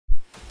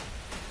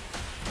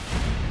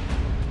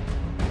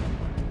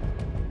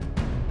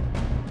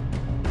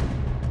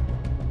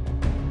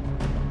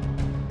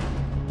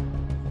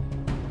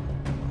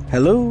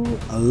Hello,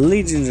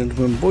 ladies and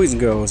gentlemen, boys and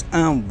girls,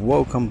 and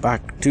welcome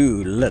back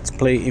to Let's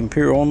Play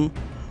Empyrion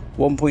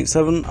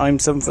 1.7. I'm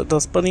 7foot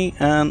Dust Bunny,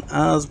 and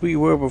as we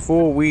were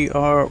before, we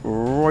are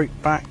right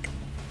back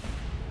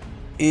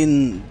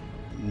in...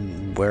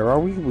 where are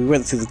we? We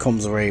went through the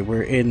comms array.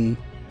 We're in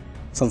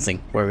something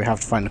where we have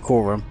to find a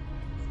core room.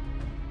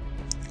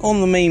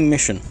 On the main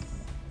mission.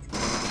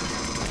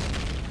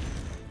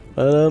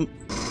 Bye,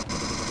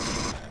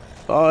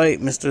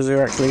 Mr.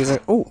 Xerax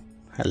Laser. Oh,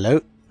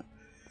 hello.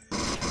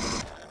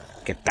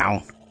 Get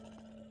down.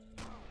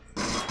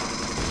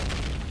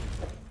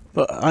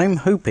 But I'm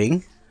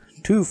hoping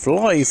to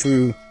fly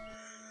through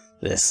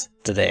this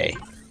today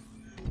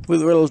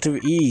with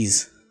relative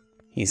ease,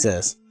 he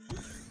says.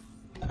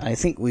 I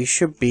think we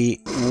should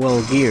be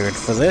well geared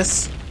for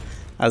this,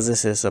 as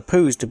this is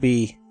supposed to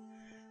be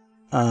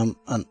an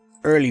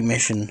early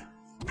mission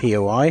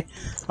POI.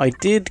 I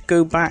did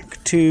go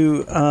back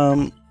to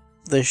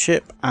the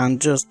ship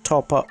and just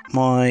top up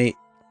my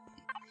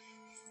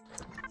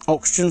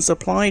oxygen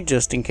supply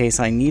just in case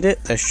I need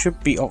it. There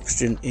should be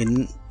oxygen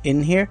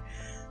in here.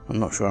 I'm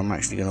not sure I'm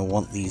actually going to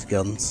want these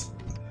guns.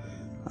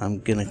 I'm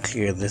going to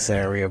clear this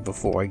area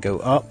before I go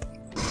up,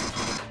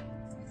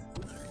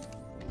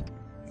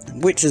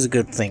 which is a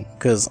good thing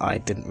because I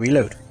didn't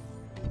reload.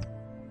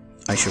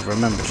 I should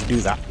remember to do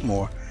that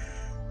more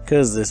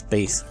because this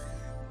base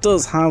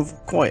does have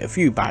quite a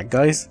few bad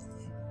guys.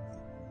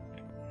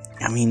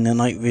 I mean, the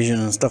night vision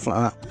and stuff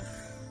like that,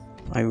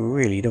 I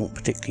really don't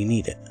particularly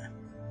need it.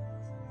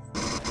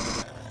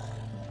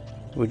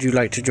 Would you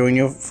like to join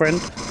your friend?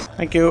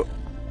 Thank you.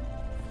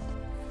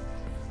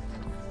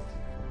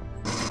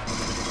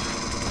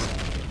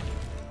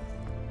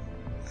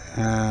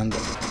 And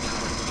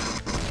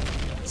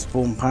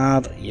spawn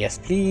pad, yes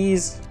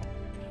please.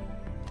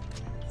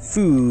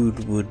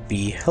 Food would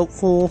be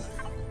helpful.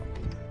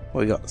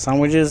 What we got?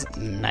 Sandwiches,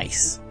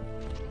 nice.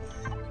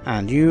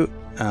 And you,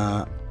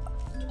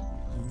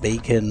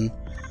 bacon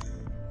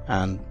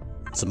and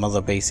some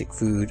other basic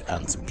food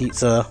and some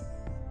pizza.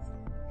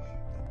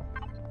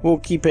 We'll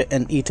keep it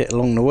and eat it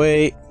along the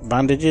way.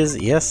 Bandages,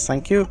 yes,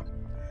 thank you.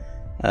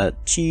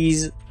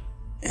 Cheese,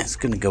 it's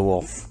gonna go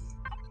off.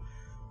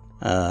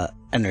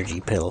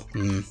 Energy pill,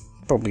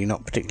 probably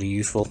not particularly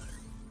useful.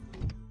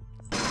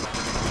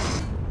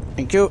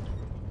 Thank you.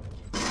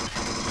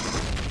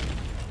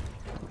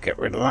 Get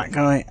rid of that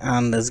guy,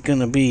 and there's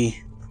gonna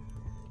be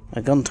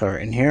a gun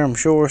turret in here, I'm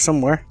sure,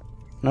 somewhere.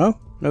 No?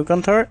 No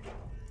gun turret?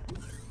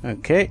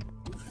 Okay.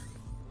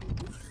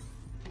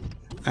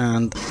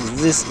 And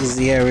this is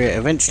the area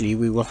eventually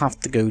we will have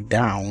to go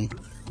down.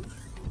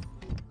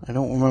 I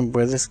don't remember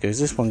where this goes.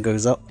 This one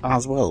goes up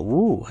as well.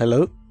 Ooh,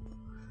 hello.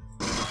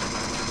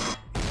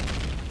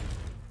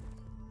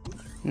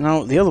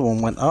 No, the other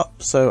one went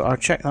up, so I'll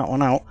check that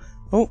one out.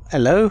 Oh,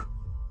 hello.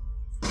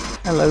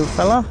 Hello,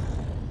 fella.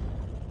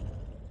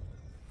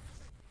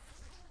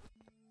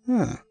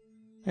 Huh.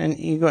 And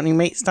you got any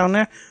mates down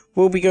there?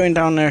 We'll be going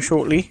down there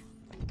shortly.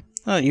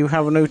 Oh, you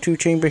have an O2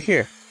 chamber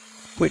here,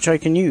 which I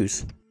can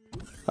use.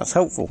 That's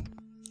helpful.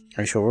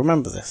 I shall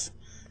remember this.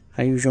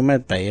 I use your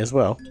med bay as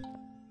well.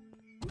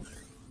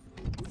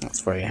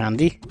 That's very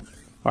handy.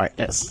 Right,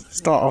 let's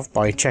start off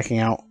by checking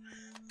out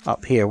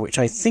up here, which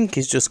I think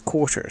is just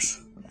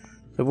quarters.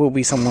 There will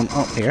be someone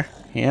up here.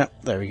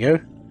 Yep, there we go.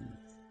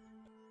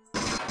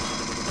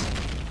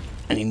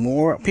 Any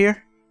more up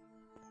here?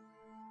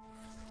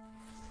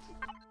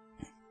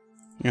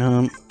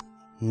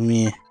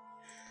 Meh.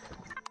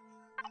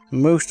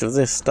 Most of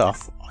this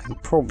stuff I'm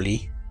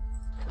probably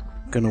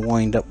gonna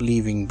wind up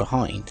leaving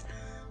behind.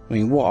 I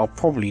mean, what I'll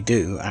probably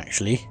do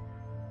actually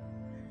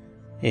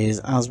is,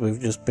 as we've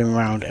just been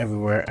around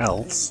everywhere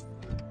else,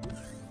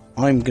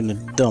 I'm gonna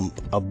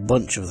dump a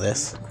bunch of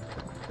this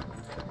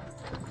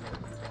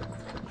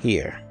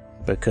here,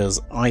 because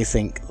I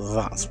think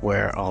that's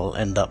where I'll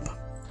end up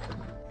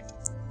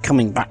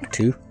coming back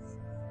to.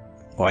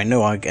 Well, I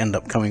know I end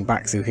up coming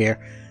back through here.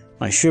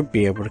 I should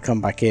be able to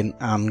come back in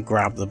and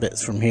grab the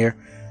bits from here,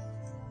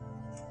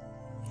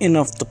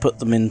 enough to put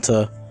them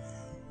into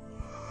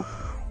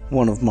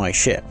one of my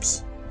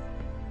ships.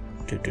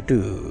 That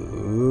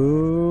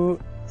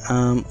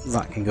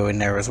can go in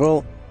there as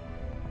well.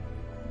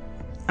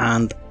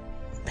 And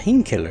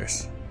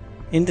painkillers.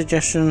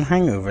 Indigestion and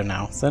hangover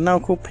now. They're now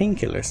called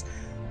painkillers.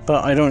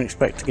 But I don't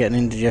expect to get an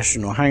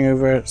indigestion or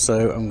hangover,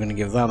 so I'm going to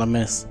give that a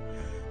miss.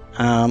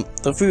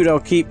 The food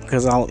I'll keep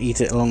because I'll eat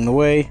it along the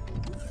way.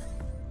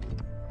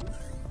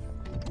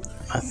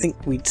 I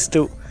think we'd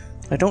still...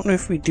 I don't know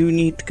if we do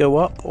need to go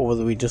up or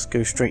whether we just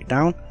go straight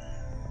down.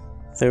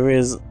 There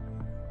is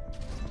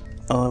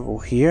a level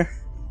here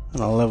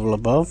and a level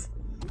above.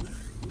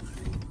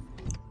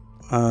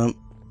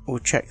 We'll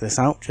check this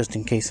out just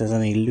in case there's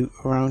any loot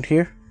around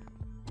here.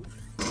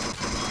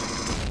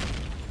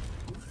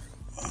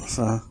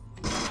 So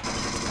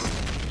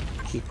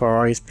keep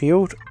our eyes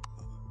peeled.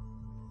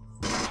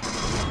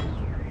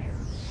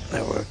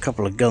 There were a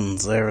couple of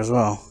guns there as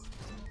well.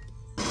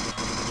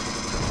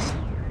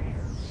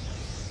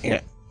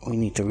 We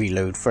need to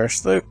reload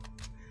first though.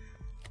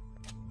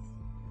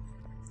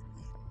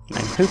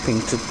 I'm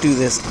hoping to do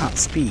this at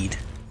speed.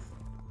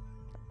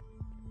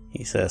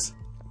 He says.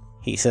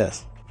 He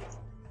says.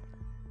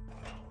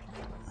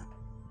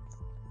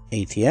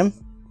 ATM?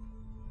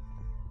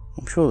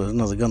 I'm sure there's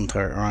another gun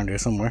turret around here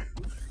somewhere.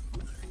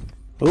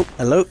 Oh,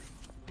 hello.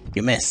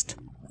 You missed.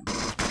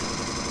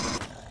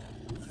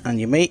 And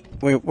your mate?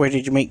 Where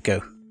did your mate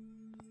go?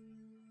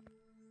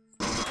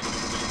 I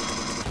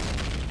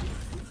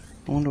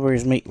wonder where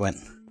his mate went.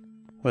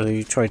 Whether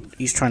he's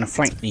trying to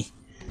flank me.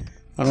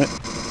 Alright.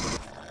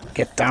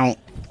 Get down.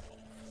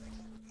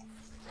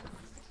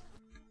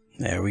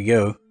 There we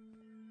go.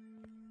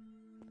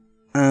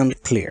 And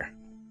clear.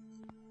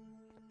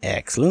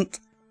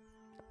 Excellent.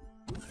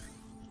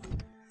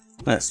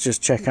 Let's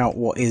just check out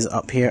what is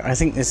up here. I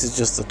think this is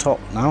just the top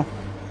now.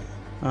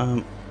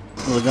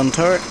 Another gun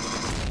turret.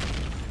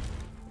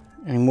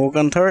 Any more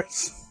gun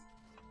turrets?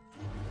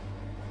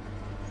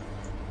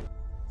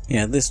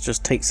 Yeah, this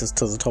just takes us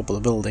to the top of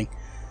the building.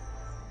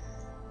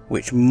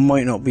 Which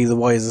might not be the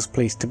wisest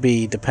place to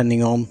be,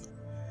 depending on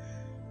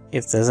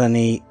if there's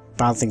any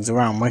bad things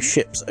around. My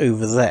ship's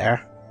over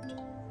there.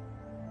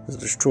 There's a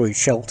destroyed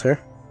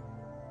shelter.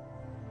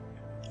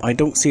 I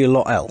don't see a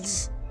lot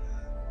else.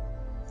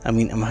 I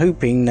mean, I'm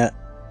hoping that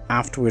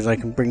afterwards I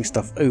can bring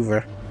stuff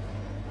over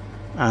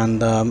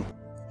and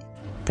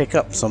pick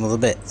up some of the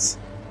bits.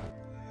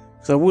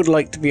 So I would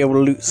like to be able to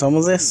loot some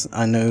of this.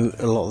 I know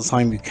a lot of the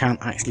time you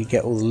can't actually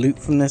get all the loot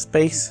from this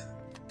base.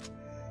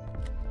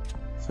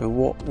 So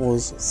what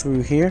was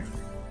through here?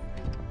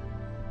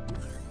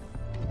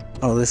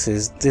 Oh, this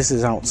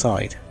is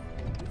outside.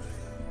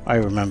 I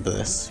remember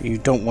this. You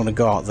don't want to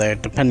go out there,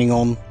 depending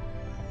on,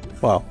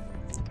 well,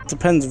 it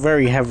depends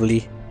very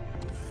heavily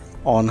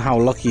on how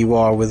lucky you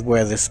are with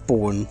where this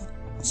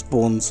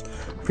spawns.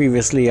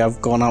 Previously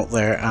I've gone out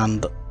there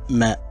and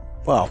met,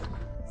 well,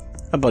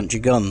 a bunch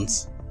of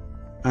guns.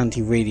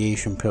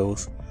 Anti-radiation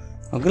pills.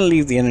 I'm going to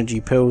leave the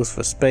energy pills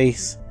for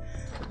space.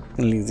 I'm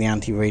going to leave the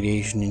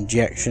anti-radiation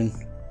injection.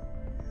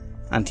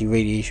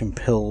 Anti-radiation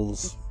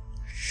pills.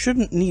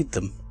 Shouldn't need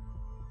them.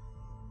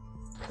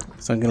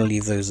 So I'm going to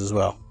leave those as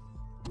well.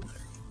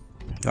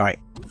 Alright.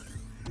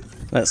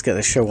 Let's get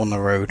the show on the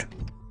road.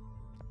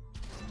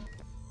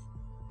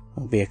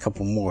 There'll be a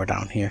couple more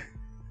down here.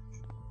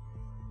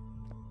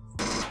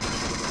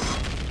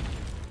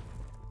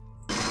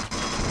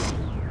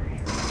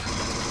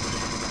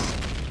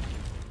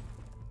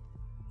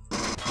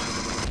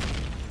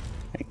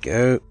 There we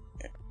go.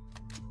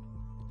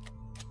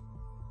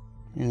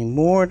 Any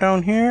more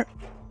down here?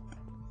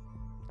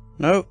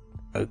 No?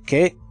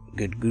 Okay.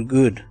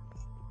 Good.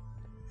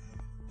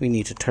 We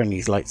need to turn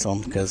these lights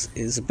on because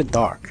it's a bit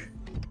dark.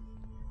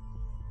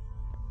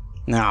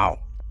 Now,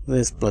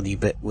 this bloody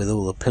bit with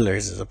all the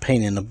pillars is a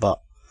pain in the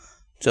butt.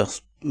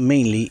 Just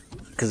mainly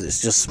because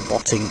it's just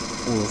spotting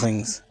all the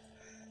things.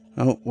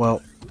 Oh,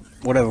 well,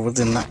 whatever was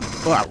in that.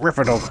 Oh,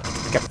 Ripper Dog!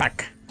 Get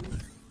back!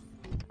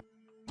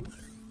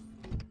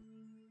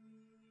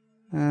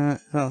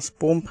 Is that a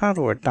spawn pad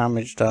or a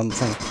damaged thing?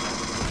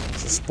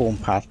 It's a spawn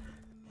pad.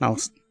 Now,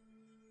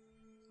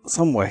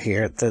 somewhere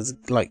here, there's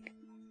like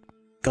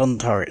gun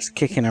turrets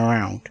kicking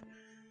around.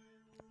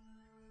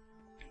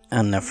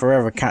 And they're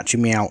forever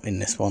catching me out in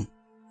this one.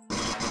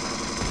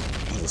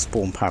 There's a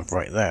spawn pad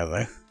right there,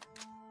 though.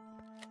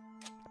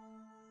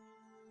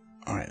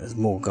 Alright, there's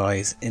more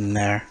guys in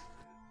there.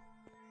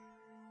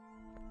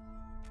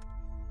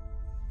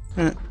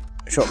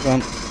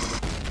 Shotgun.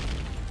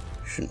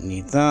 Shouldn't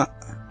need that.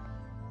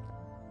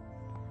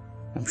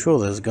 I'm sure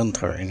there's a gun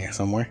turret in here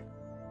somewhere.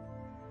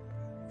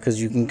 Because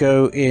you can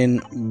go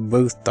in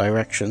both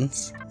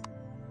directions.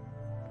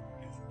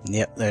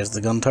 Yep, there's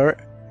the gun turret.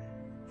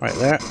 Right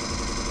there.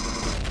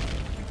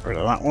 Get rid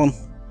of that one.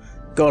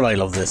 God, I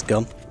love this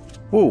gun.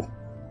 Whoa.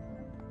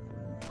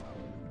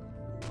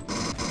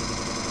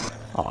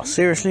 Oh,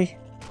 seriously?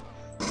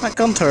 That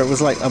gun turret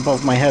was like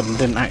above my head and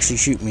didn't actually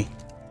shoot me.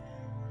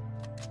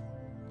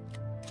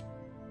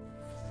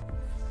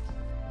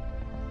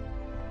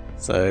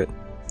 So,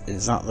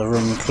 is that the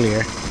room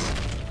clear?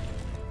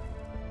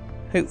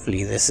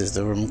 Hopefully this is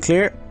the room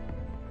clear.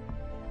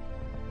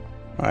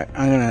 Right,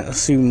 I'm going to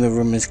assume the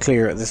room is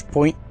clear at this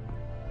point.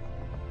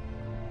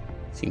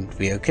 Seems to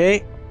be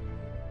okay.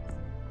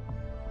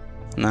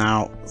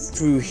 Now,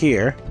 through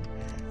here,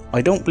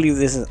 I don't believe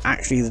this is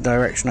actually the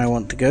direction I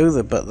want to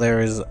go, but there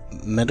is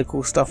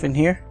medical stuff in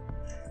here.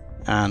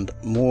 And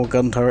more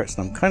gun turrets,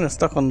 and I'm kind of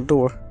stuck on the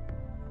door.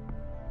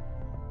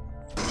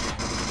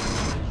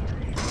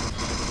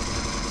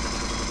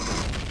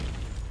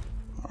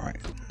 Alright.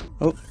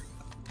 Oh.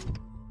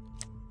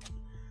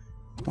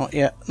 Not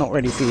yet. Not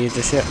ready for you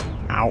just yet.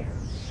 Ow.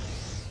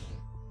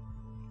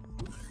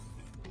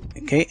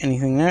 Okay,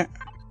 anything there?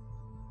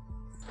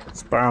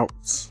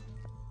 Sprouts.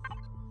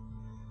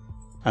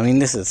 I mean,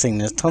 this is the thing.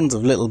 There's tons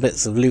of little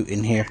bits of loot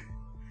in here.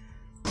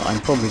 But I'm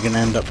probably going to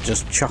end up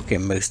just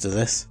chucking most of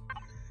this.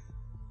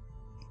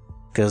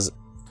 Because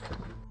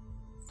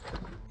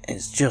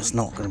it's just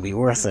not going to be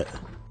worth it.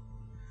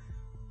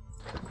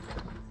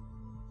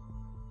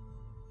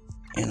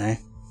 You know.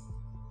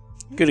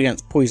 Good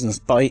against poisonous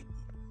bite.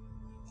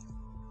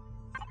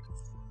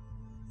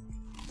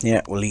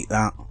 Yeah, we'll eat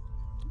that.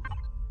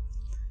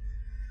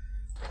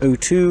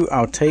 O2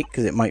 I'll take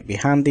because it might be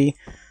handy.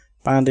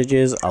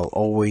 Bandages I'll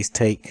always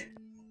take.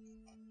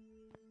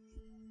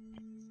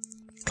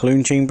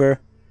 Clone chamber.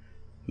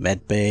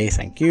 Med bay,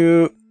 thank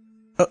you.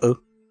 Uh-oh.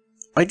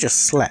 I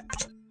just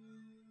slept.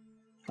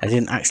 I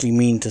didn't actually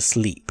mean to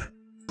sleep.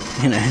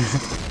 You know.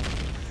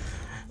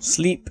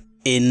 Sleep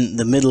in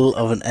the middle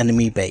of an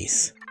enemy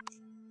base.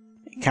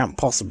 It can't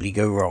possibly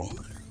go wrong.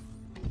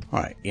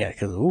 Right, yeah,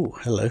 because... Ooh,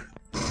 hello.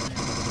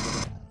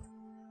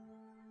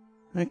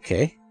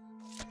 Okay.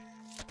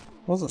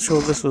 Wasn't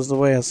sure this was the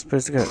way I was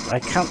supposed to go. I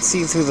can't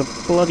see through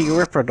the bloody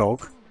Ripper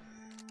Dog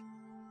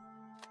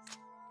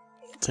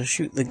to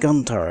shoot the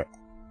gun turret.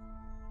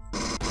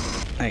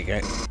 There you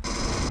go.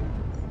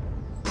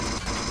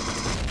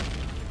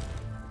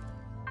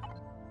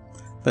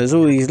 There's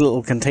all these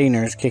little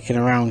containers kicking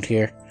around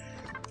here.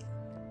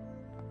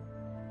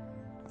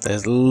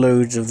 There's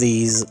loads of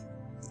these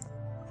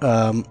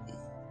clone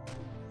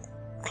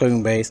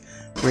bays.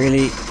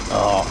 Really?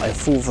 Oh, I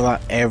fall for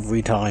that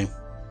every time.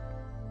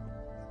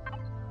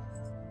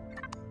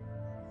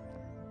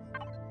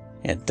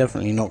 Yeah,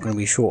 definitely not going to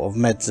be short of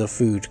meds or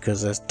food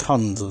because there's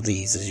tons of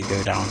these as you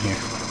go down here.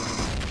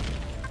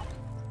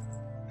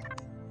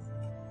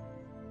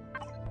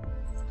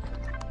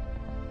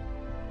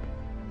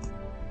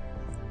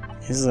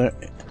 Is there...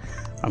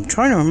 I'm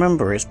trying to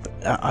remember it,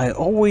 but I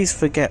always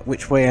forget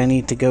which way I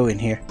need to go in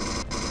here.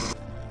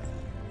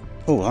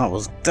 Oh,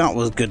 that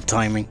was good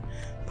timing.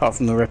 Apart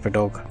from the Ripper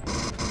Dog.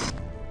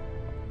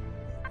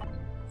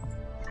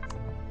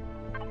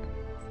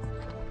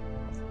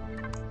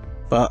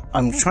 But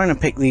I'm trying to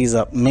pick these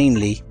up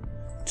mainly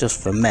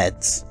just for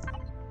meds.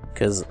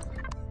 Because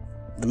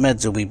the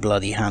meds will be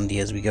bloody handy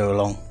as we go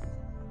along.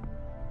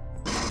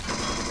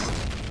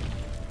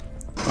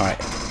 Right,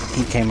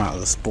 he came out of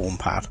the spawn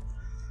pad.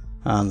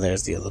 And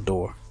there's the other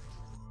door.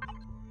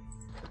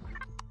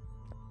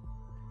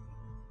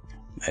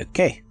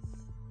 Okay.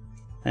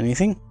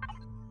 Anything?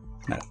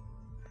 No.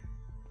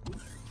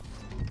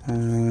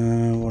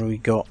 What do we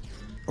got?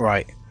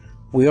 Right.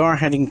 We are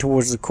heading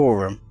towards the core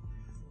room.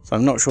 So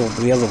I'm not sure if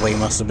the other way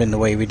must have been the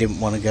way we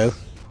didn't want to go.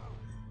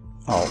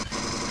 Oh.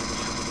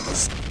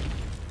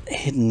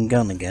 Hidden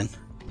gun again.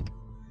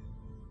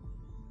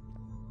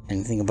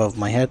 Anything above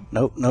my head?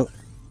 Nope, nope.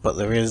 But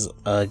there is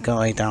a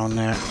guy down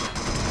there.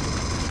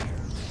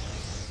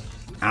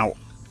 Ow.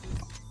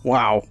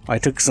 Wow, I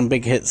took some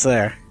big hits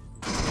there.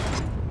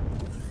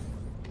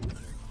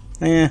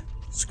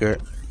 Screw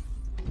it.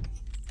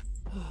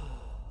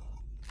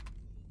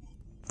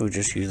 We'll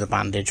just use a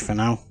bandage for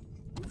now.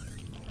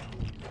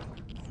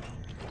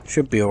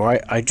 Should be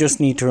alright. I just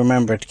need to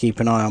remember to keep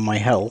an eye on my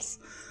health.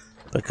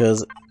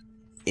 Because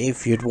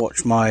if you'd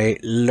watched my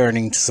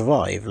Learning to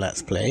Survive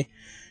Let's Play,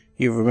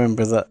 you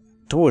remember that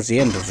towards the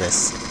end of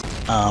this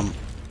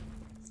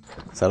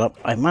setup,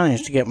 I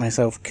managed to get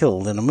myself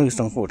killed in a most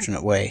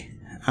unfortunate way.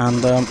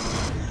 And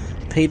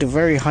paid a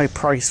very high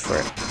price for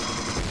it.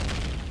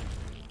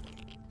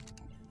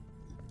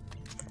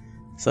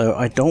 So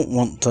I don't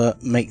want to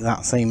make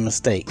that same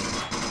mistake.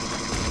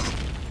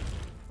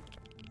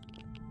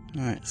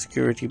 Alright,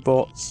 security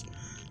bots.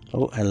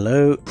 Oh,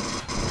 hello.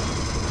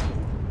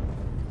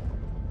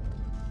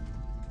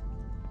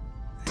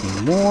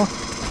 Any more?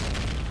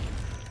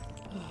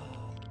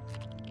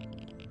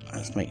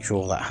 Let's make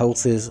sure that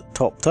health is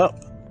topped up.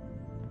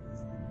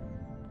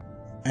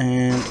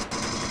 And...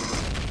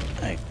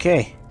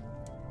 okay.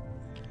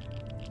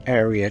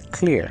 Area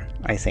clear,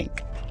 I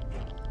think.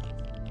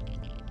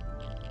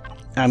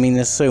 I mean,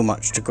 there's so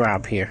much to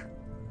grab here.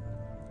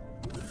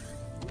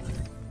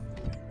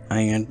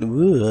 And...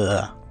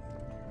 ugh.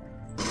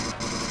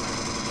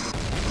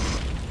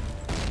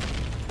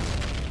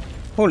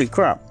 Holy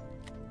crap.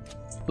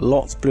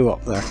 Lots blew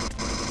up there.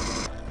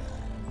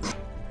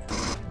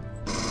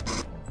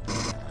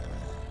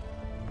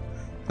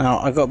 Now,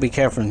 I've got to be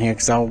careful in here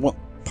because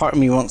part of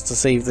me wants to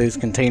save those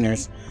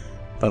containers.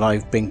 But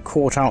I've been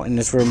caught out in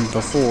this room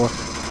before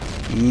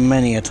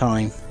many a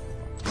time.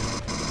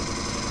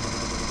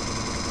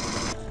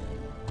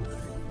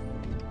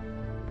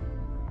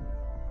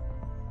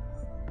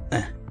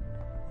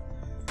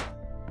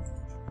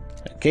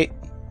 Okay,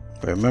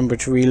 remember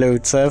to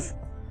reload, Sev.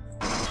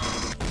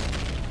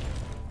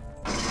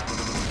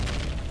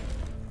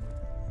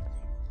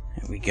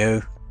 There we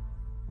go.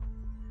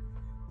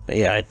 But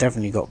yeah, I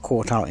definitely got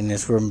caught out in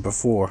this room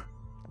before.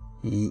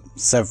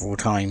 Several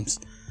times.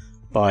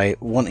 By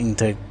wanting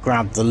to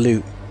grab the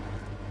loot.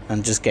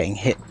 And just getting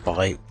hit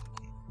by,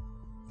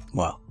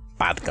 well,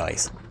 bad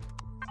guys.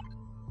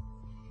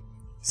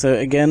 So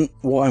again,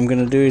 what I'm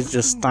going to do is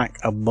just stack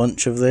a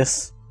bunch of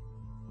this.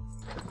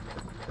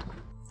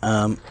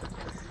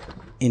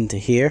 Into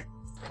here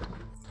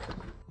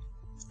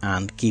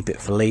and keep it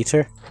for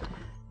later.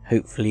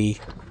 Hopefully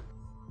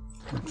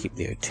I'll keep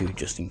the O2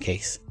 just in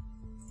case.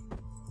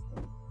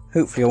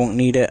 Hopefully I won't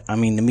need it. I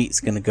mean, the meat's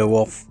gonna go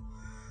off,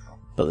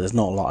 but there's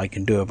not a lot I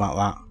can do about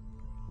that.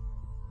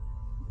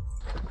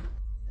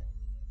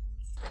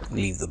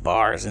 Leave the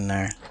bars in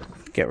there,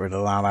 get rid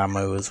of that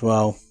ammo as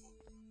well.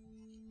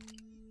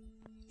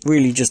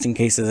 really just in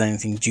case there's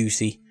anything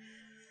juicy.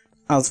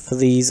 As for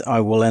these, I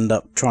will end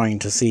up trying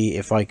to see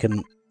if I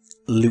can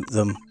loot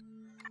them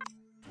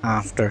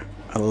after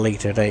a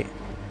later date.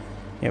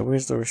 Yeah,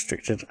 where's the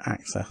restricted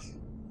access?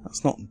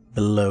 That's not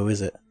below,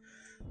 is it?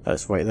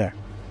 That's right there.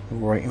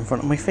 Right in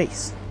front of my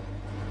face.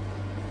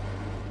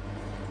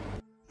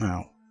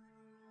 Now,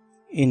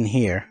 in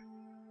here.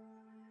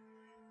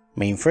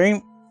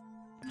 Mainframe.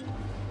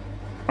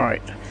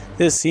 Alright,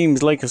 this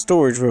seems like a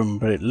storage room,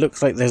 but it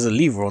looks like there's a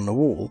lever on the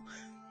wall.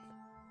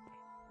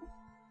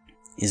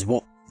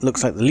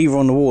 Looks like the lever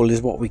on the wall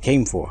is what we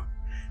came for.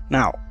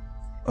 Now,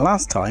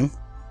 last time,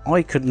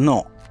 I could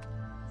not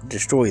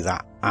destroy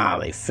that.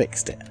 They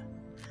fixed it.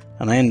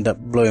 And I ended up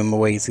blowing my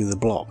way through the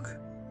block.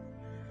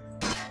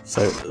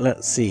 So,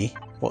 let's see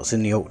what's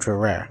in the ultra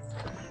rare.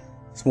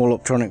 Small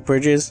optronic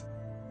bridges.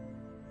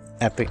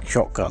 Epic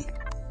shotgun.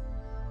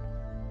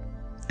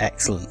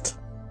 Excellent.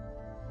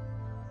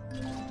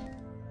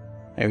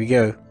 There we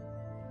go.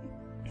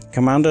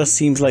 Commander,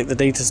 seems like the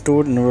data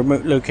stored in a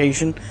remote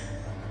location.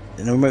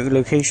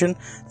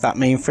 That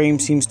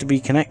mainframe seems to be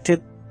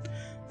connected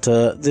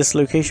to this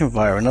location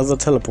via another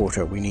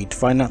teleporter. We need to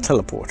find that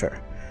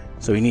teleporter.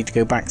 So we need to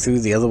go back through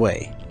the other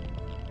way.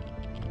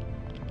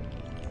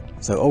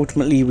 So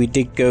ultimately we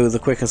did go the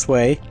quickest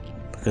way,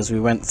 because we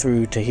went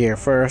through to here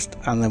first,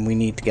 and then we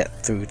need to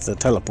get through to the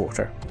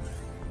teleporter.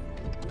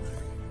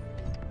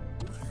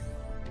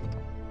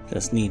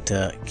 Just need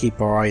to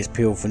keep our eyes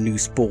peeled for new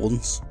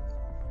spawns.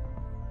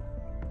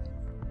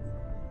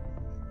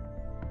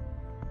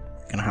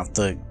 Gonna have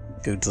to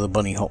go to the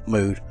bunny hop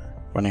mode,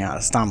 running out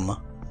of stamina.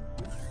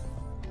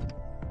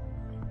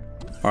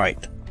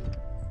 Alright,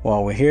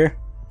 while we're here,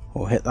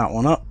 we'll hit that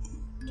one up.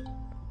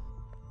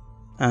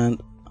 And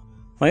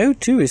my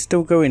O2 is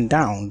still going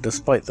down,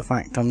 despite the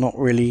fact I'm not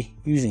really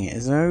using it.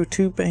 Is there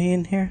O2 bay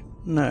in here?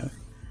 No.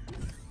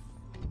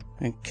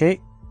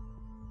 Okay.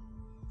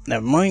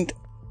 Never mind.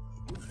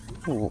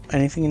 Ooh,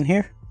 anything in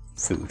here?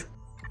 Food.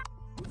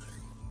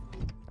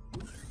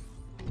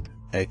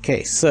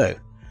 Okay, so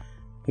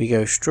we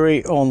go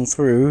straight on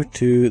through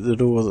to the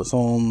door that's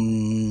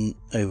on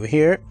over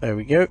here. There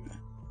we go.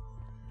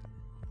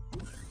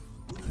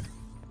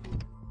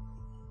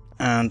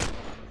 And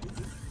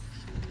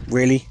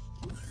really?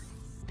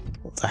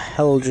 What the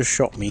hell just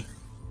shot me?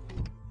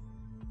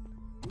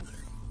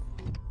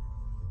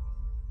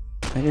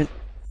 I didn't...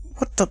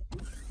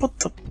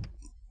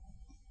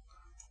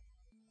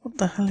 What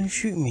the hell is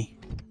shooting me?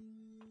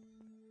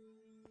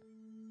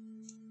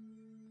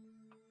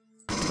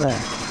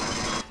 There.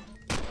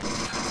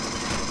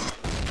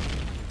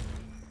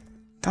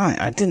 Damn it,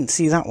 I didn't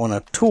see that one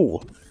at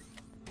all.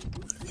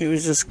 It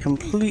was just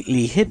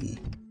completely hidden.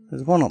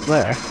 There's one up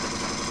there.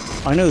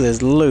 I know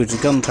there's loads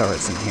of gun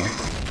turrets in here.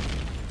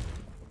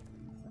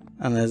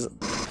 And there's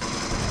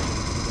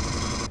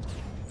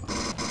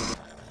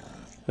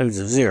loads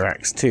of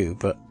Xerax too,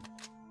 but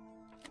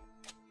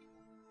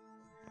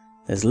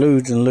there's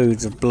loads and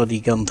loads of bloody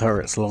gun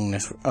turrets along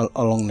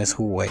this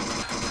hallway.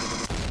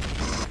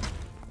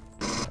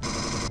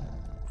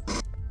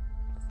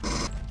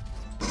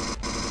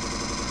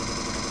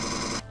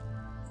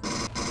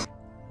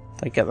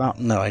 Did I get that?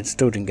 No, I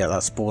still didn't get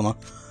that spawner.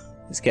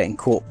 It's getting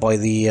caught by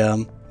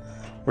the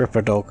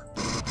Ripper dog.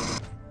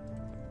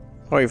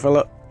 Sorry,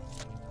 fella.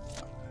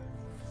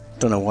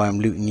 Don't know why I'm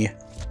looting you.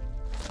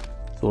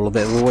 It's all a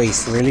bit of a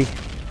waste, really.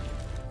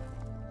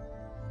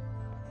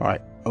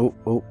 Right.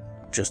 Oh.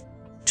 Just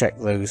check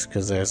those,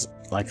 because there's,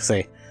 like I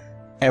say,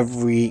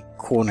 every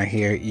corner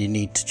here you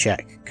need to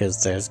check,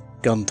 because there's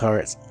gun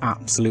turrets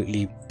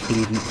absolutely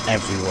bleeding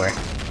everywhere.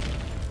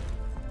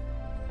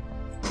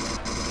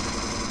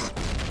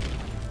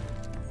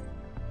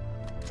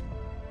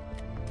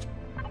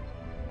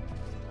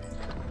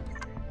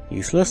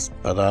 Useless,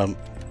 but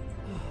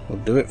we'll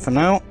do it for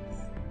now.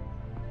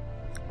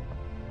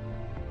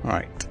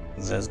 Right,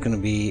 there's going to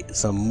be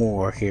some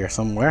more here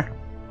somewhere.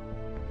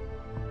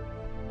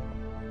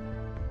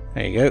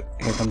 There you go,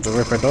 here comes the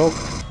Ripper dog.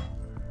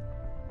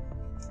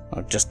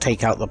 I'll just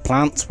take out the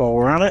plants while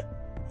we're at it.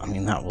 I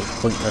mean, that was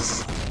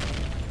pointless.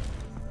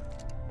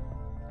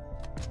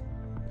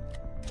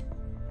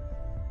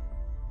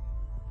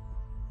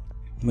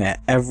 Yeah,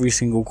 every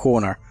single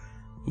corner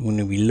I'm going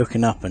to be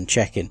looking up and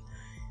checking.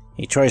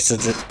 They try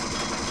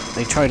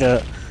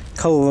to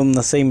colour them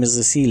the same as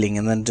the ceiling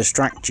and then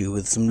distract you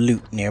with some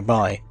loot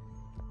nearby.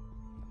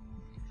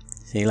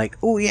 So you're like,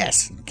 oh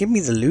yes, give me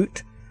the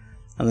loot.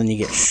 And then you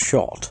get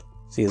shot.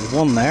 See, there's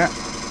one there.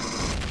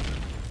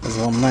 There's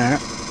one there.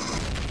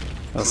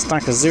 There's a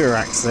stack of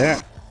Xerax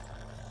there.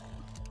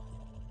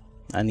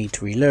 I need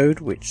to reload,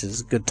 which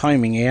is good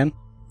timing again.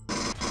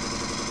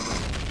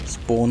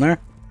 Spawner.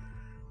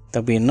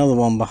 There'll be another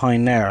one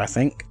behind there, I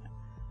think.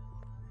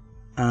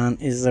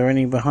 And is there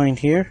any behind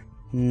here?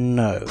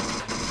 No.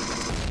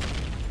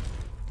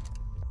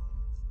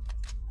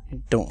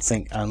 I don't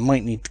think. I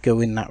might need to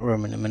go in that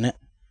room in a minute.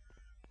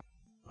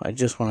 I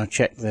just want to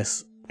check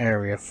this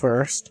area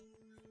first.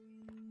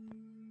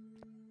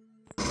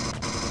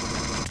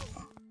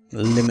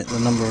 Limit the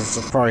number of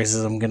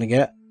surprises I'm going to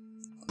get.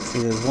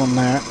 See, there's one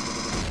there.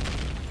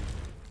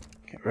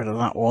 Get rid of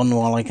that one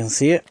while I can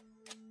see it.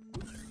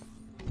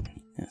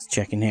 Let's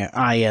check in here.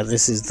 Ah, yeah,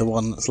 this is the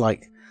one that's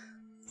like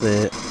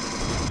the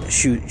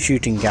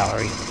shooting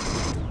gallery.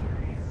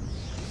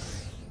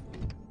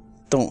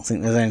 Don't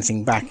think there's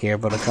anything back here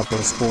but a couple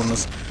of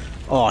spawners.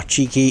 Oh,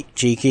 cheeky,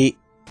 cheeky.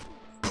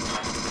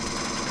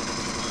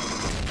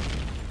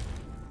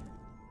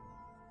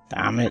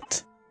 Damn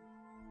it.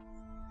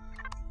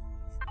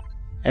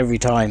 Every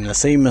time, the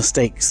same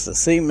mistakes, the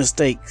same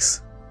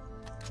mistakes.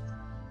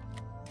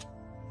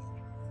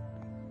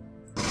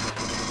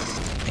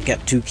 I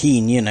get too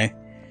keen, you know.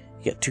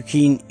 You get too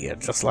keen, you're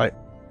just like,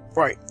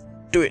 right,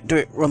 do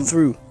it, run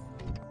through.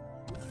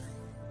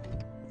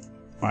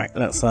 Right,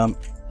 let's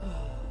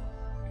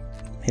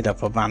hit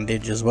up a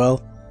bandage as well.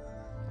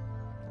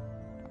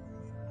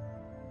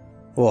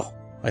 Whoa,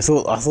 I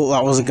thought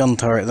that was a gun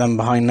turret then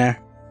behind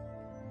there.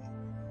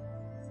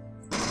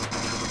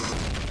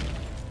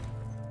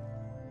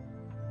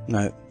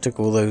 No, took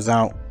all those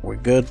out, we're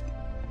good.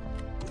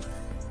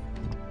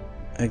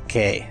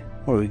 Okay,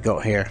 what do we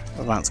got here?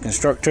 Advanced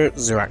Constructor,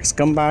 Zorak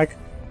Scumbag.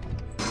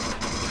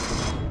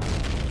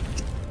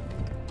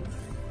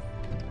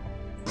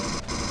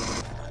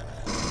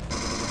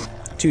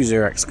 Two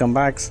Zorak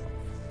Scumbags.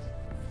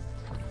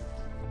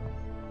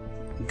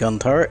 Gun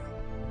turret.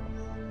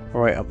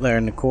 Right up there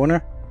in the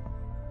corner.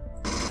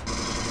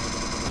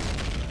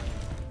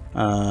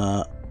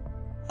 A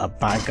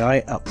bad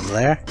guy up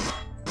there.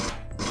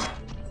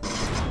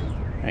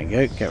 There you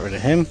go, get rid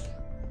of him.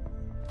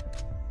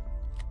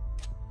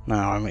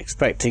 Now I'm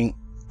expecting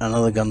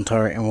another gun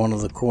turret in one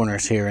of the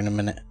corners here in a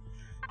minute.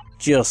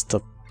 Just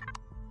to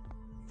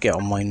get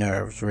on my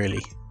nerves,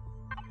 really.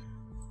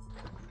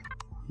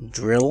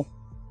 Drill.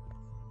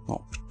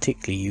 Not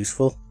particularly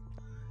useful.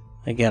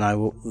 Again, I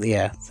will,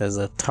 yeah, there's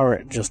a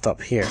turret just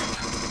up here.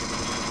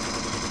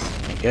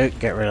 There you go,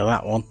 get rid of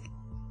that one.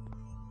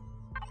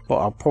 What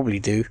I'll probably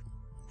do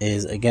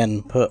is,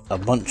 again, put a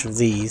bunch of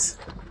these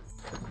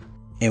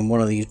in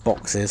one of these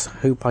boxes.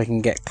 Hope I can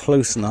get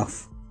close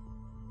enough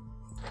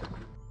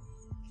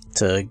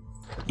to,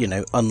 you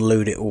know,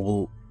 unload it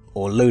all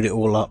or load it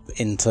all up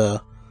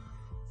into,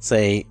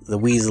 say, the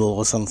Weasel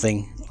or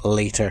something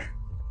later.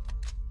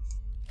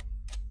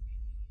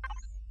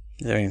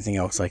 Is there anything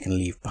else I can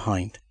leave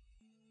behind?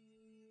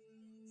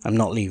 I'm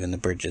not leaving the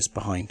bridges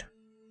behind.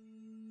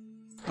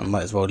 I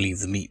might as well leave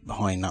the meat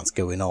behind, that's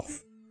going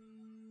off.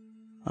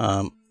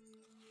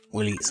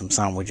 We'll eat some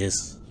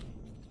sandwiches.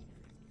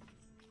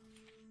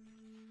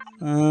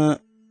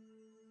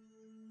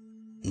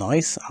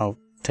 Nice, I'll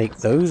take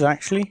those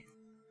actually.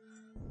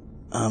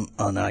 Oh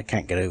no, I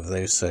can't get over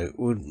those, so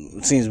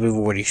it seems we've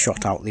already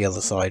shot out the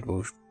other side.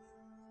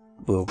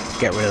 We'll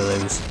get rid of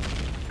those.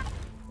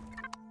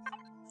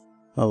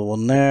 Another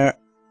one there.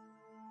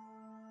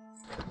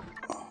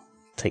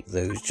 Take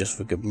those just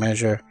for good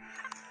measure.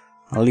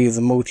 I'll leave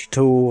the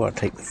multi-tool, I'll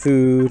take the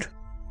food.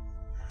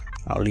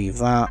 I'll leave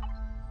that.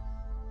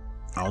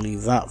 I'll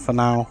leave that for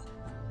now.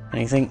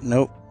 Anything?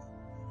 Nope.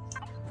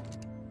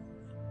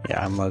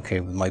 Yeah, I'm okay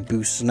with my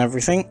boosts and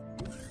everything.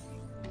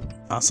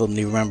 I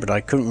suddenly remembered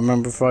I couldn't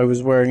remember if I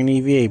was wearing an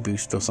EVA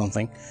boost or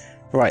something.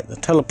 Right, the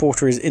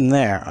teleporter is in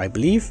there, I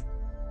believe.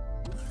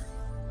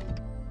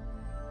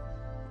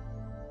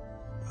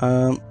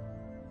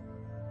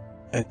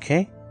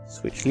 Okay,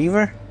 switch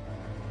lever.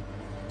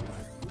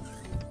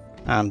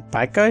 And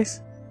bad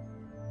guys?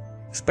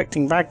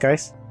 Expecting bad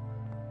guys?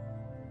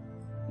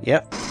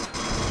 Yep.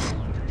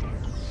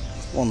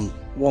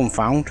 One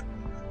found.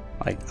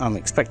 I'm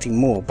expecting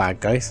more bad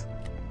guys.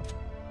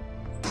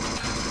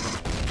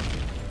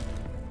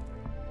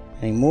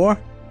 Any more?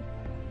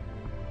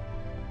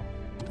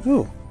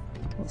 Ooh,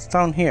 what's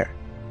down here?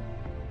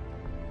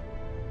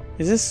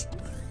 Is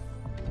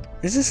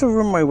this a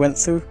room I went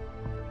through?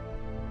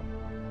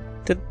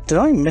 Did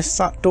I miss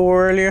that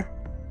door earlier?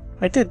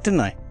 I did, didn't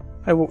I?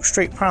 I walked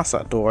straight past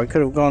that door. I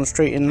could have gone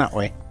straight in that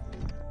way.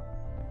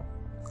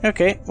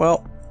 Okay,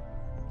 well,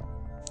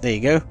 there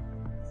you go.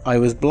 I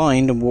was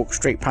blind and walked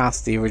straight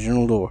past the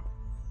original door.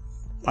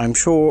 I'm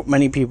sure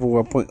many people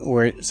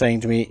were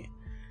saying to me,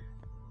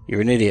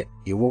 "You're an idiot.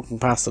 You're walking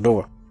past the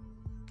door."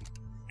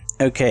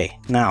 Okay,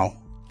 now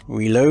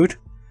reload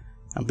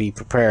and be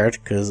prepared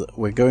because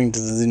we're going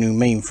to the new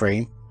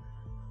mainframe,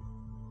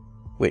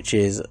 which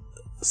is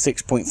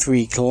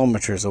 6.3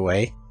 kilometers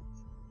away.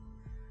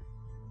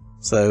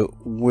 So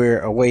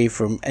we're away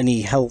from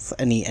any health,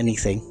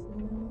 anything.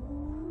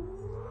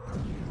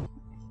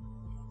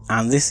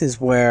 And this is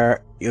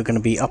where you're going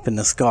to be up in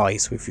the sky.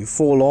 So if you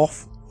fall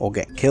off or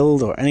get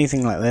killed or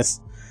anything like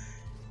this,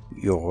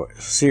 you're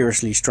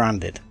seriously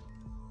stranded.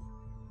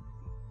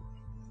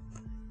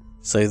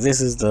 So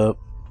this is the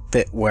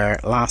bit where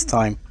last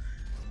time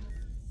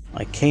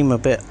I came a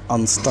bit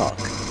unstuck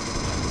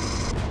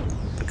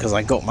because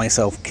I got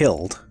myself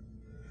killed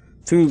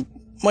through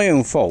my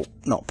own fault,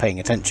 not paying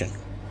attention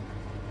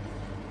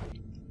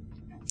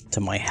to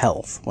my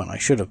health when I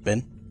should have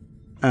been.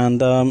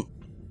 And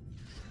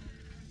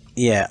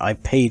yeah, I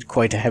paid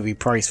quite a heavy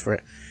price for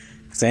it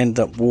because I ended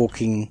up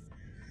walking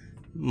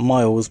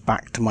miles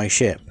back to my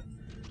ship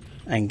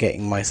and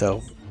getting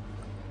myself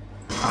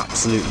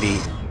absolutely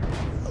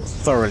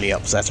thoroughly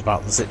upset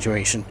about the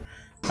situation.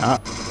 But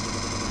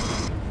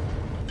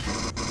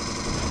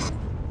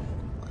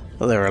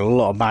there are a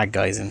lot of bad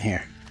guys in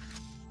here.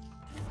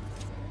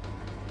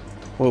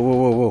 Whoa, whoa,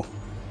 whoa, whoa.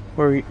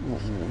 Where are you?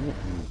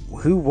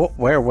 Who, what,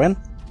 where, when?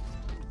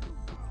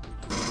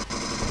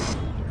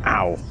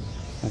 Ow.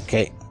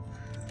 Okay.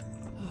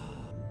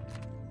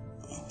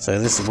 So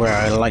this is where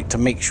I like to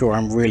make sure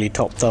I'm really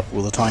topped up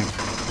all the time.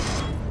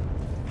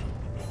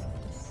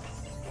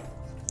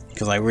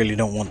 Because I really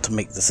don't want to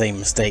make the same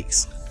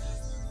mistakes.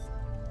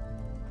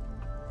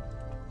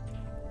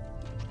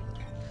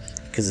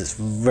 Because it's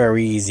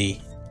very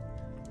easy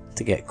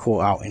to get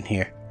caught out in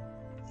here.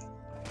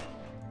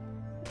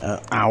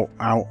 Ow,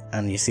 ow.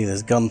 And you see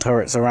there's gun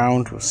turrets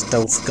around, with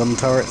stealth gun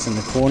turrets in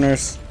the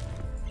corners.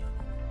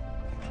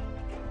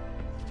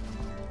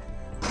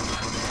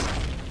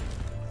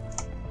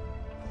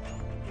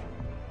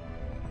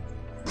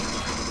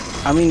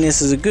 I mean,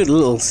 this is a good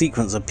little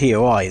sequence of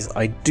POIs.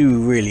 I do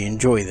really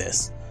enjoy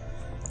this.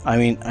 I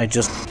mean, I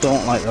just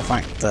don't like the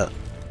fact that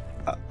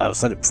I've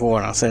said it before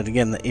and I'll say it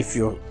again, that if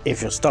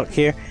you're stuck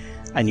here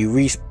and you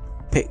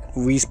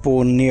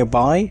respawn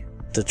nearby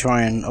to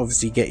try and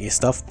obviously get your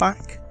stuff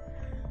back,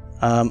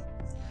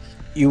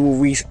 you will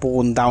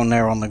respawn down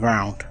there on the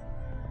ground.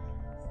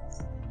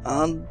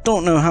 I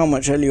don't know how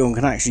much Empyrion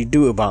can actually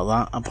do about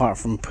that apart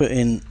from put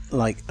in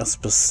like a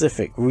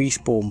specific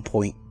respawn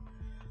point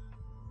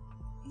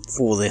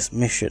for this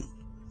mission.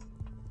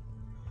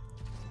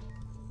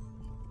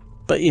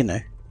 But you know,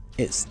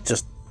 it's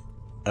just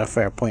a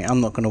fair point.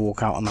 I'm not going to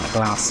walk out on that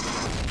glass.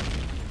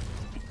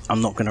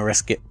 I'm not going to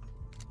risk it.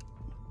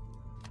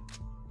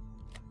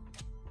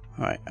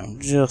 Alright, I'm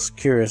just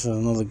curious. There's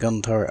another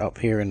gun turret up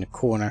here in the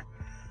corner.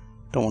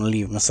 Don't want to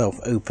leave myself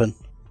open.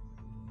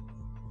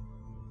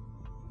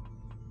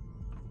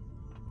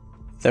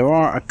 There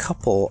are a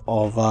couple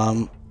of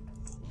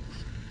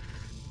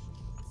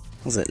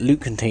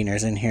loot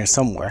containers in here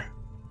somewhere.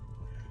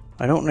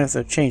 I don't know if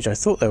they've changed. I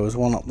thought there was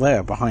one up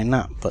there behind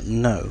that, but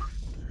no.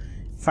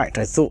 In fact,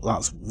 I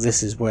thought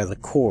this is where the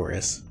core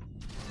is.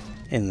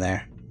 In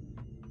there.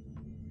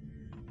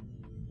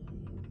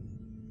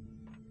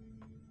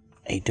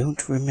 I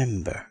don't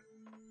remember.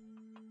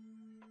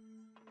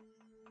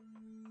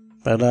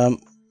 But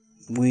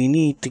we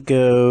need to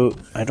go.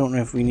 I don't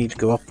know if we need to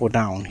go up or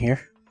down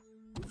here.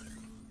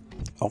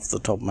 Off the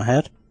top of my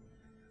head.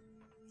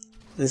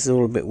 This is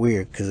all a bit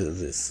weird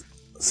because it's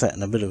set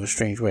in a bit of a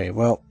strange way.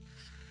 Well,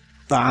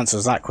 that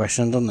answers that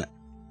question, doesn't it?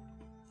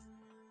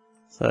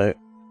 So,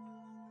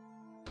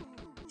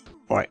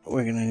 right,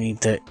 we're going to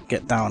need to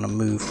get down and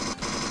move.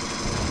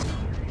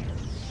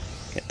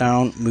 Get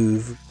down,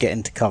 move, get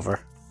into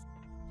cover.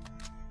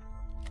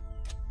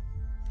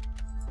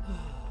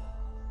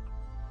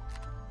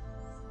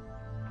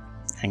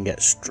 And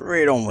get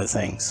straight on with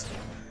things.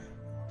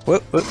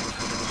 Whoop, whoop.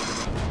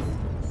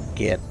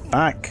 Get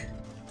back.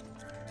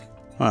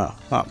 Well,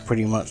 that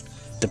pretty much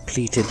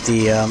depleted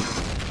the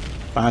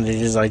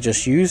bandages I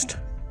just used.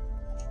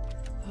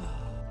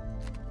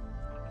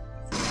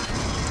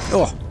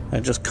 Oh,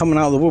 they're just coming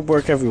out of the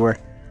woodwork everywhere.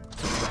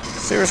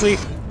 Seriously?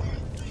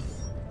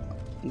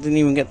 Didn't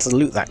even get to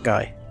loot that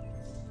guy.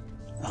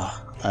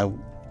 Oh, I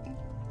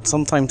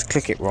sometimes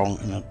click it wrong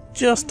and I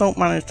just don't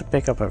manage to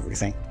pick up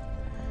everything.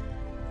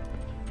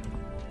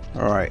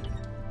 Alright.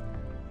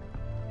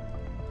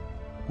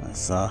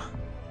 Let's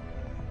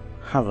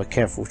have a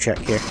careful check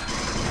here.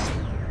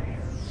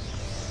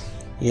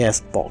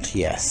 Yes, bot,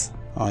 yes.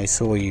 I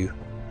saw you.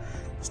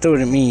 Still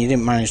didn't mean you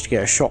didn't manage to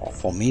get a shot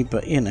off on me,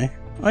 but you know,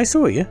 I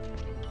saw you.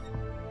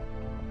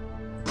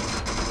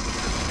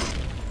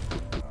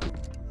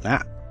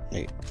 Ah,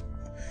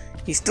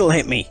 he still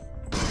hit me.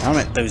 Damn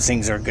it, those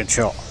things are a good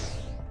shot.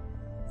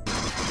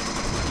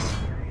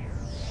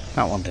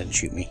 That one didn't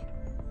shoot me.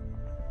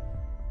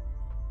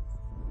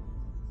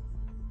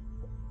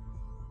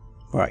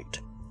 Right.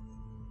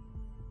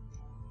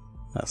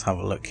 Let's have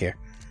a look here.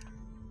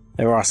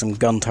 There are some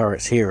gun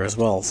turrets here as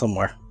well,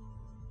 somewhere.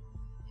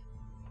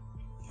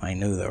 I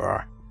know there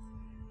are.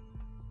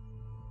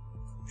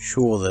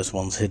 Sure there's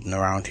ones hidden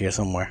around here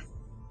somewhere.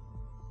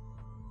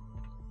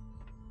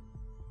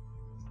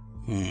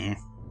 So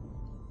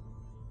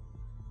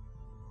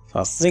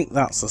I think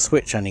that's the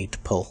switch I need to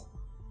pull.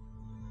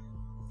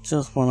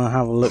 Just want to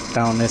have a look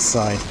down this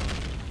side.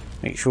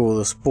 Make sure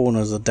the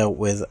spawners are dealt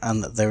with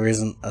and that there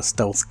isn't a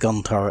stealth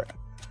gun turret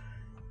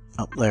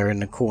up there in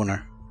the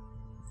corner.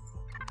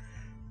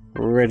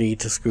 Ready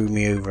to screw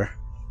me over.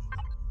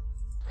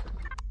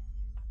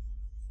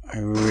 I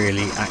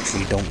really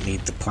actually don't need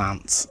the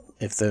plants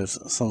if there's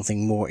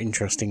something more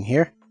interesting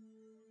here.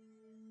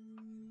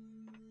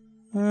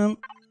 No,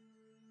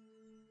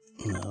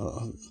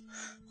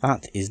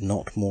 that is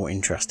not more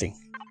interesting.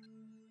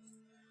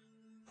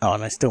 Oh,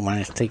 and I still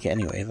managed to take it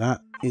anyway. That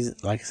is,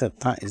 like I said,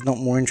 that is not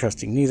more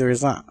interesting. Neither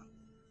is that.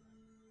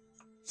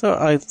 So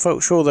I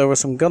felt sure there were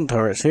some gun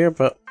turrets here,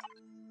 but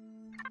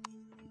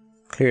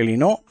clearly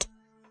not.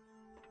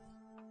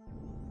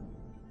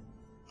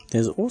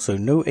 There's also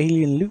no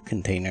alien loot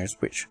containers,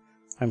 which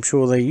I'm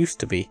sure there used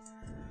to be.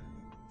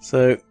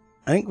 So,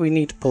 I think we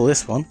need to pull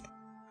this one.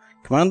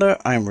 Commander,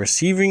 I'm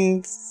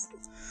receiving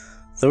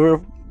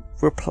the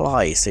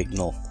reply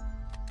signal.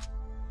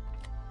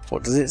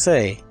 What does it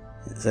say?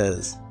 It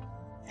says,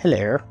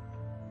 hello.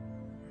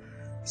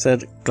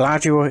 Said,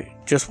 glad you were,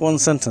 just one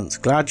sentence,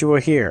 glad you were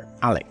here,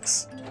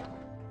 Alex.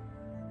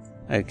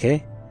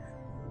 Okay.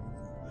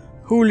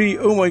 Holy,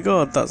 oh my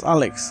god, that's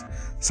Alex.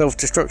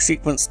 Self-destruct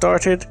sequence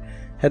started.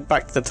 Head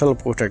back to the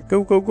teleporter.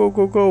 Go, go, go,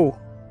 go, go.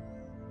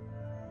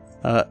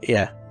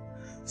 Yeah.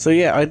 So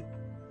yeah,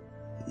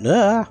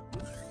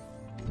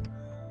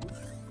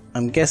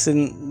 I'm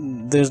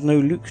guessing there's no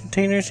loot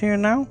containers here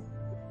now?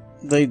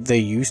 They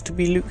used to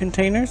be loot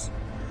containers.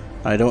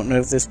 I don't know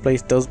if this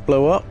place does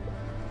blow up.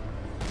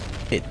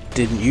 It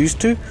didn't used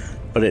to,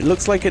 but it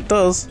looks like it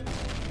does.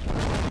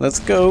 Let's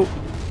go.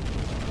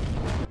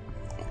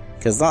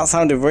 Because that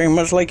sounded very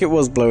much like it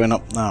was blowing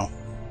up now.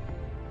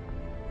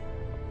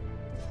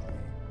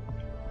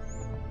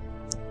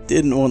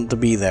 Didn't want to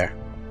be there.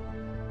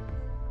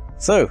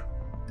 So,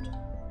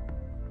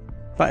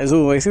 that is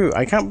all the way through.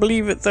 I can't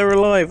believe it, they're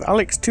alive.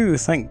 Alex too,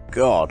 thank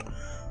God.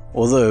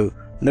 Although,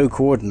 no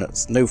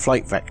coordinates, no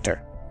flight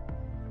vector.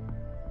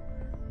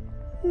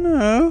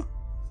 No,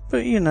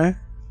 but you know,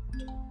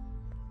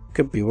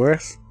 could be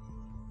worse.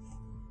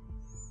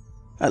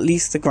 At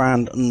least the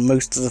Grand and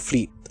most of the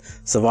fleet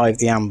survived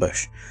the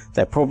ambush.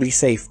 They're probably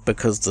safe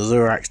because the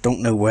Zoraks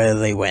don't know where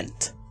they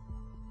went.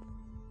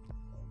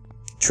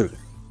 True.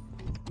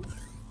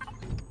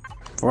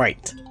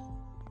 Right.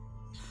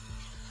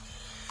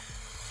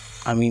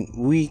 I mean,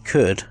 we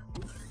could,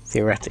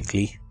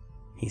 theoretically,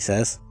 he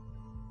says.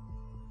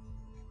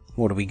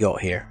 What do we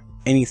got here?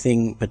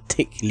 Anything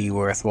particularly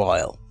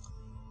worthwhile?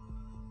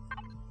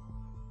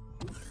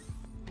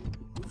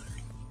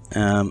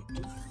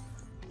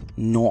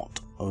 Not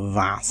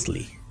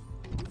vastly.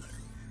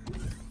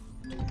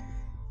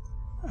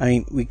 I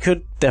mean, we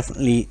could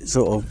definitely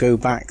sort of go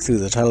back through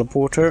the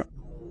teleporter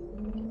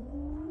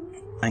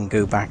and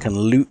go back and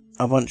loot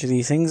a bunch of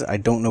these things. I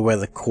don't know where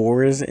the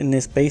core is in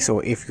this base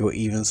or if you're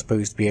even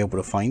supposed to be able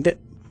to find it.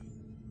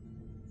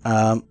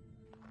 I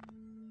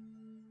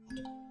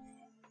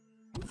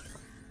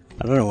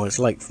don't know what it's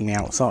like from the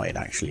outside,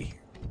 actually.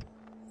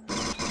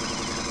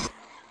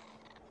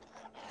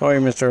 Sorry,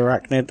 Mr.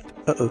 Arachnid.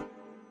 Uh-oh.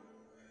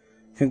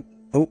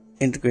 Oh,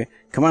 integrate.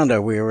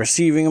 Commander, we are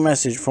receiving a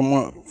message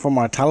from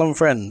our Talon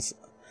friends.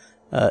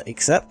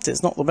 Except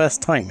it's not the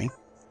best timing.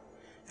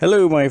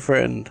 Hello, my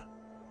friend.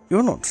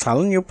 You're not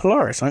Talon, you're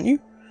Polaris, aren't you?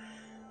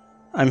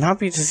 I'm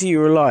happy to see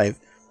you're alive.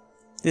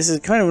 This is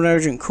kind of an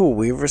urgent call.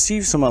 We have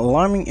received some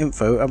alarming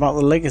info about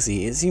the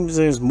legacy. It seems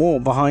there's more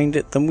behind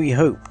it than we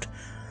hoped.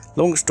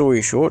 Long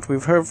story short,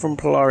 we've heard from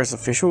Polaris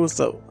officials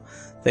that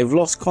they've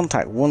lost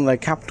contact with one of their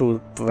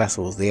capital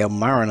vessels, the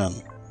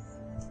Elmarinon.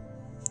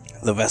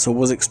 The vessel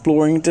was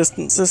exploring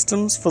distant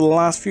systems for the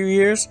last few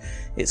years.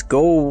 Its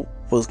goal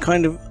was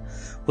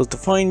to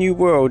find new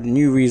world and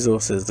new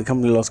resources. The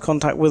company lost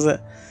contact with it,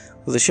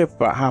 with the ship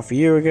about half a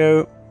year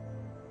ago.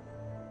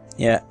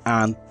 Yeah,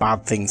 and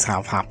bad things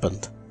have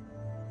happened.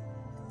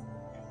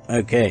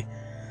 Okay.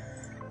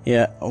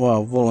 Yeah,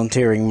 well,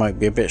 volunteering might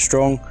be a bit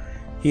strong.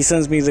 He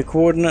sends me the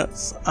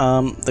coordinates.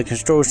 The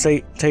control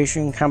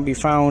station can be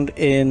found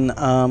in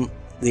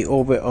the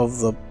orbit of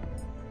the...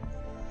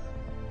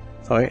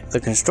 Sorry, the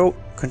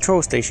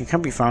control station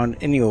can be found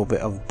in the orbit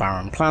of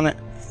Barren Planet.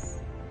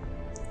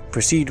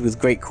 Proceed with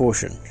great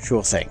caution.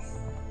 Sure thing.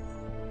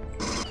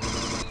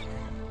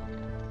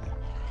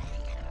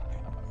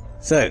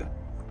 So,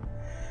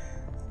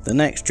 the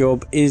next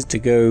job is to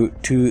go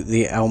to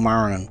the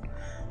Elmarinon.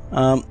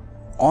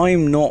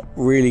 I'm not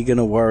really going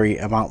to worry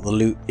about the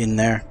loot in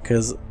there,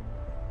 because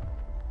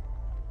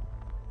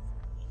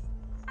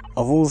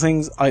of all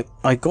things,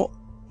 I got,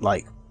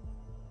 like,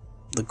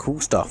 the cool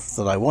stuff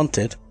that I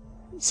wanted.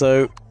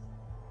 So,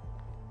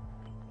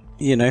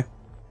 you know,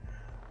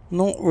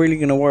 not really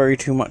going to worry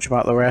too much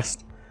about the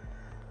rest.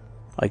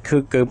 I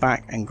could go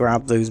back and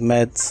grab those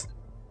meds.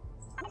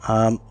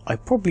 I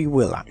probably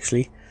will,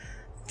 actually.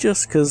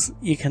 Just because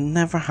you can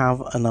never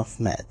have enough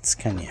meds,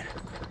 can you?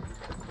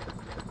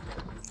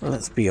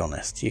 Let's be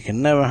honest. You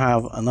can never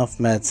have enough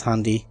meds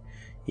handy.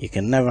 You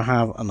can never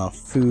have enough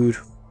food.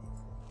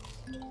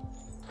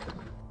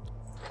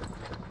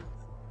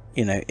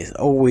 You know, it's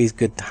always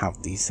good to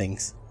have these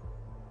things.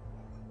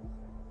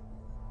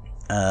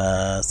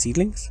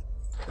 Seedlings?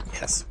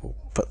 Yes, we'll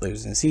put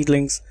those in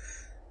seedlings.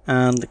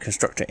 And the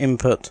constructor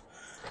input.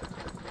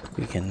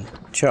 We can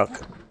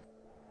chuck...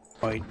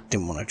 I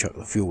didn't want to chuck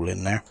the fuel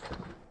in there.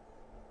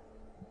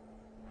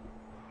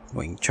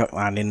 We can chuck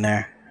that in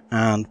there.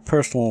 And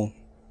personal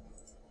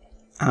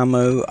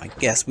ammo, I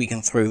guess we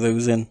can throw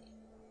those in.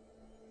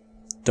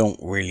 Don't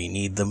really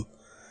need them.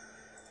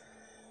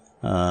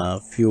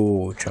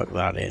 Fuel, we'll chuck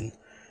that in.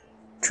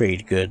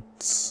 Trade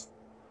goods,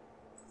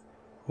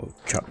 we'll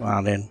chuck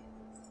that in.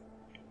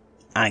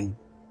 And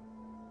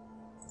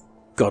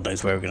God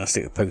knows where we're going to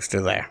stick a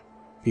poster there.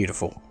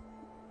 Beautiful.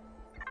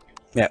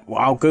 Yeah, well,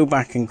 I'll go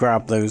back and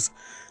grab those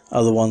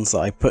are the ones that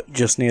I put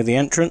just near the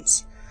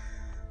entrance.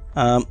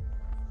 And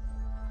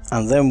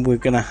then we're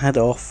going to head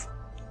off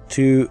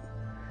to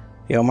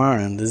the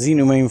Elmarion. The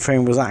Xeno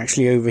mainframe was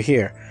actually over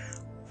here.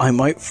 I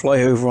might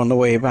fly over on the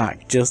way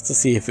back just to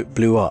see if it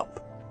blew up.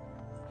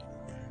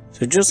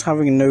 So just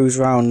having a nose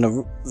round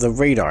the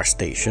radar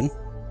station,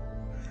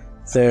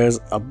 there's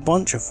a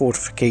bunch of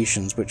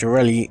fortifications which are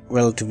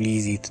relatively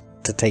easy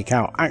to take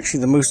out. Actually,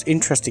 the most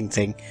interesting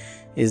thing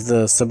is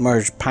the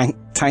submerged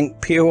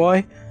tank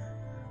POI.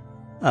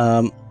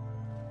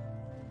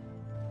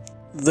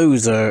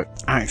 Those are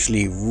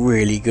actually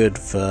really good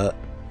for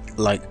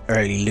like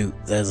early loot.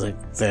 I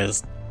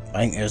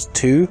think there's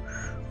 2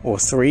 or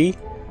 3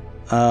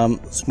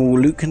 small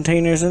loot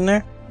containers in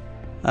there,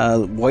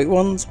 white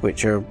ones,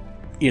 which are,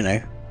 you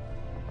know,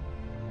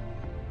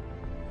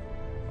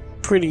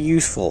 pretty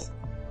useful.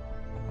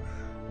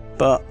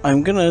 But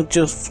I'm gonna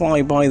just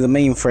fly by the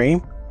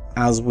mainframe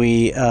as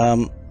we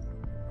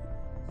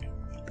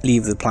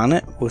leave the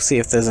planet. We'll see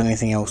if there's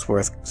anything else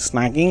worth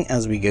snagging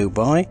as we go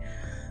by.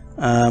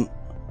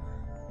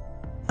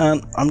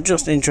 And I'm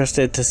just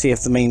interested to see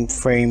if the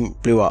mainframe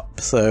blew up,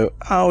 so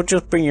I'll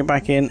just bring you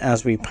back in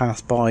as we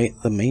pass by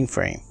the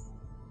mainframe.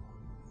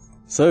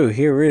 So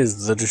here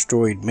is the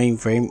destroyed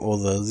mainframe, or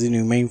the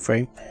Xeno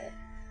mainframe.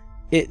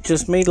 It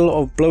just made a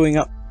lot of blowing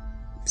up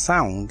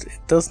sound. It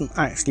doesn't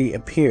actually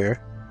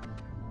appear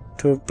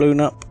to have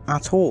blown up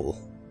at all,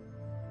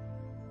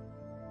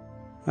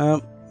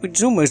 which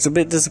is almost a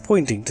bit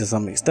disappointing to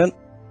some extent.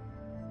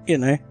 You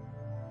know,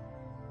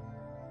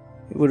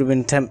 it would have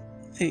been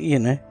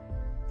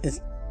it's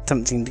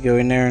tempting to go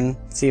in there and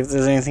see if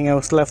there's anything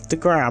else left to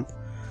grab,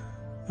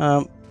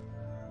 but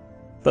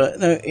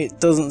no,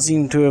 it doesn't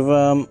seem to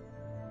have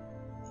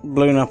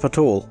blown up at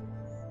all.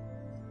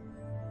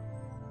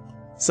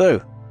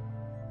 So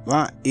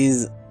that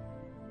is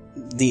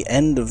the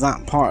end of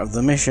that part of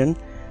the mission,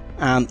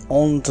 and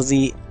on to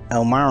the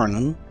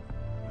Elmarion,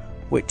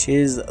 which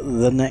is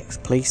the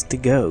next place to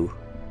go.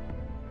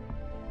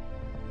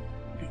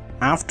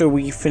 After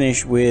we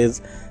finish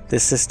with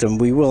this system,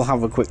 we will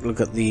have a quick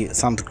look at the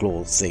Santa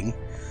Claus thing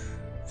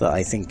that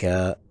I think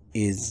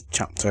is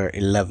chapter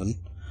 11,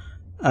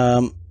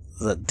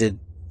 that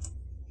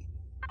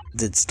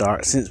did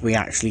start, since we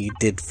actually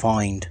did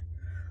find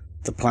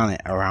the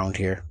planet around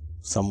here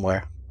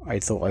somewhere. I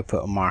thought I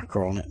put a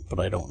marker on it, but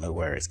I don't know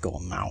where it's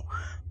gone now.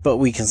 But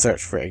we can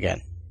search for it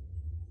again,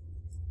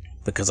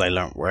 because I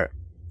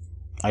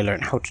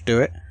learned how to do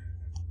it.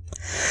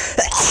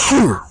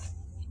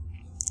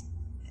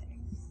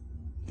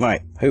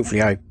 Right,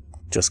 hopefully I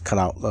just cut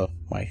out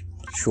my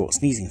short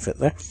sneezing fit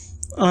there.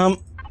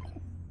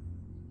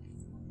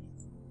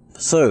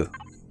 So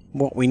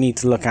what we need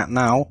to look at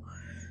now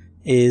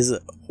is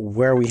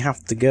where we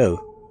have to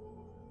go.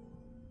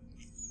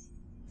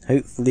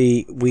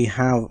 Hopefully we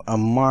have a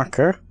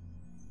marker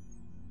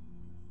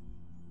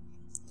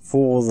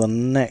for the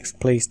next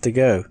place to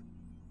go.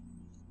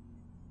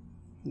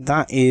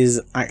 That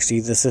is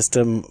actually the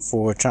system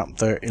for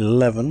chapter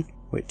 11,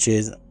 which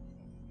is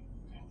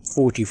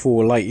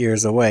 44 light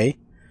years away.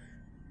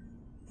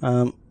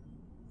 What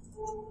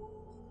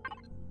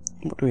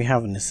do we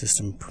have in this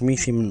system?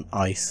 Promethium and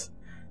ice.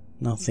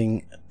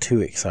 Nothing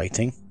too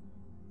exciting.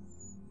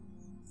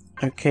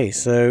 Okay,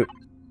 so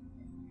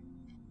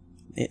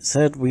it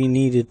said we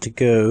needed to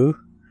go.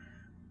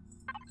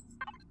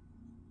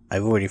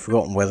 I've already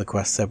forgotten where the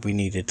quest said we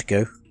needed to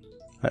go.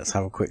 Let's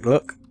have a quick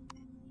look.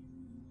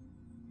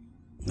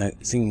 No,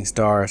 singing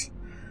stars,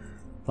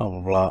 blah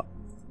blah blah.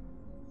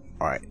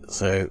 Alright,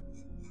 so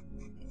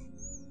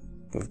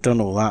we've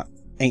done all that.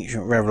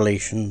 Ancient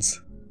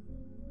revelations.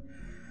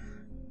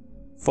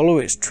 Follow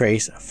its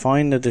trace,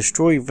 find a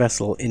destroyed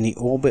vessel in the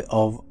orbit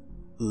of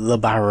the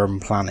barren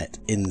planet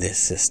in this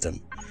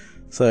system.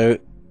 So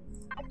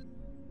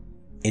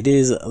it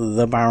is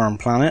the barren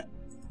planet.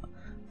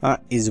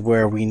 That is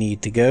where we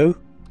need to go,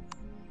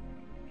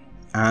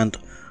 and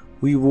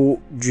we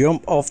will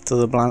jump off to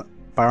the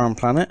barren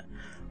planet,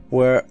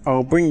 where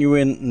I'll bring you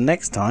in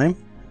next time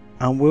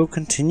and we'll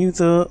continue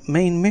the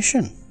main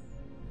mission.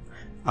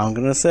 I'm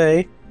gonna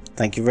say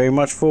thank you very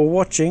much for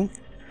watching.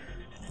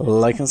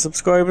 Like and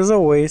subscribe as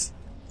always,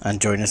 and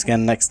join us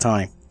again next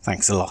time.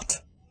 Thanks a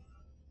lot.